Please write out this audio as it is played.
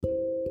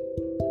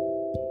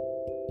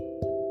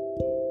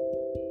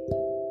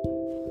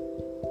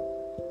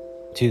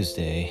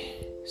Tuesday,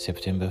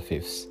 September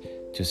 5th,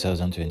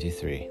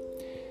 2023.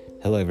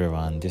 Hello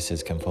everyone, this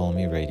is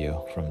Kanfolmi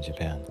Radio from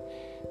Japan.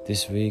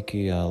 This week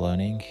we are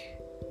learning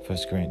 1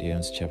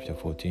 Corinthians chapter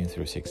 14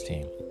 through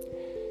 16.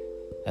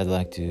 I'd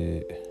like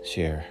to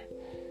share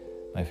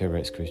my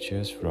favorite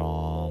scriptures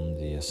from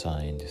the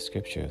assigned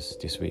scriptures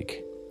this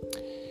week.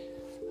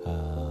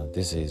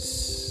 This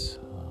is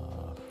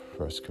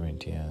 1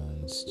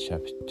 Corinthians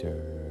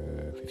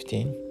chapter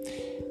 15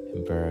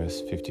 and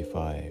verse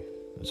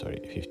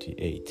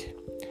 58.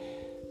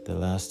 The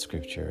last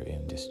scripture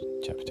in this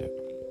chapter.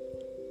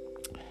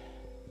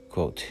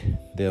 Quote,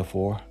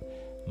 "Therefore,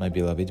 my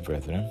beloved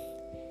brethren,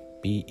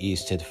 be ye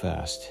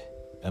steadfast,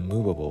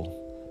 unmovable,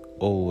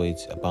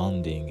 always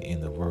abounding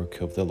in the work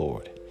of the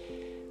Lord,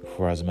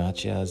 for as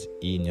much as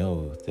ye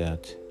know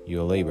that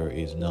your labor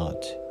is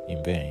not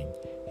in vain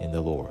in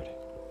the Lord."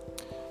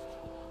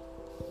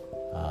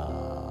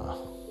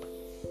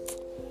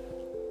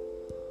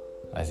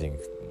 I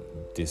think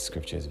this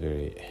scripture is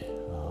very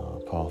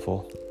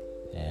powerful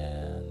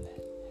and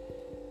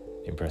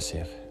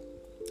impressive.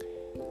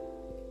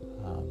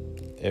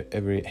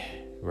 Every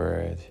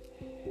word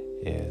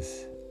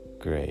is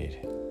great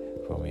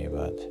for me,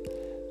 but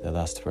the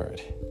last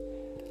word,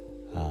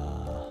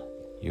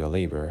 your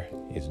labor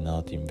is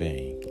not in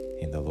vain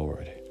in the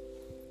Lord.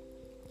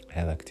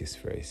 I like this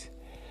phrase,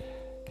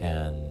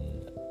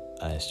 and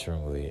I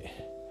strongly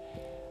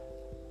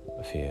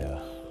feel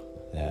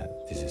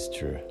that this is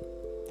true,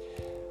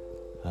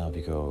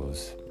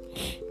 because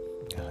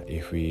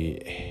if we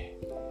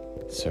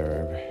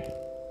serve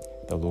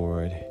the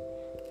Lord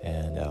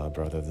and our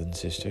brothers and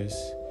sisters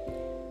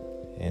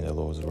in the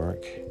Lord's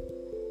work,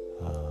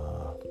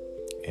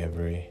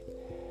 every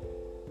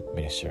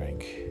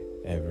ministering,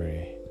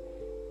 every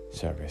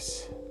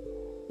service,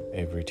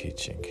 every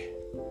teaching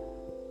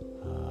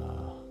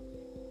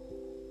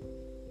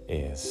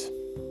is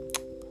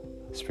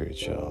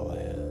spiritual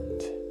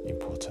and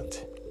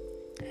important,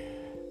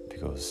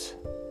 because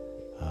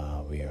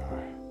we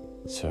are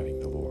serving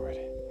the Lord,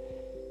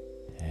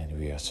 and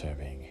we are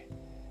serving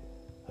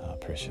our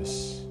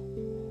precious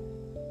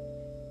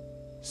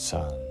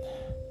son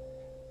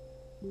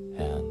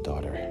and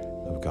daughter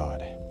of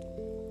God.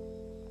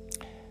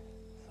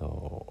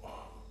 So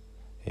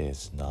it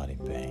is not in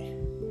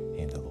vain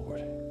in the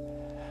Lord.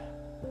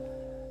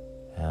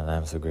 And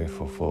I'm so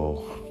grateful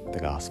for the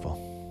gospel.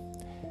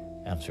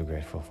 I'm so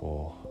grateful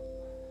for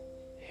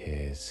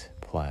His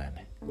plan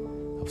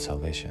of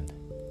salvation,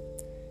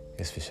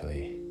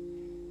 especially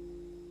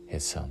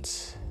His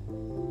Son's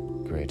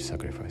great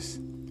sacrifice,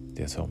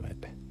 the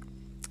atonement.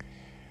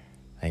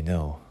 I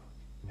know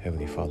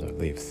Heavenly Father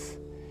lives.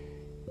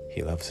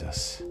 He loves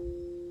us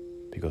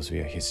because we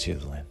are His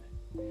children.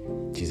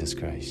 Jesus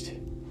Christ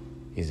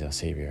is our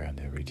Savior and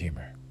our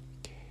Redeemer.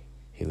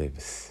 He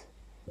lives.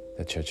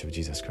 The Church of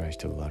Jesus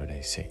Christ of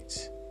Latter-day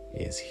Saints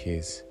is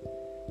His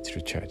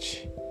true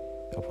church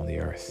upon the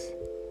earth.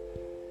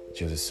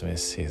 Joseph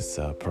Smith is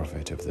the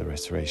prophet of the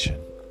restoration.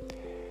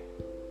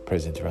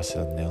 President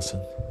Russell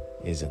Nelson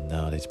is a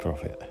knowledge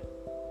prophet.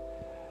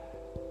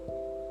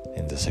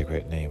 In the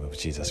sacred name of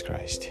Jesus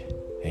Christ,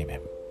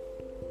 Amen.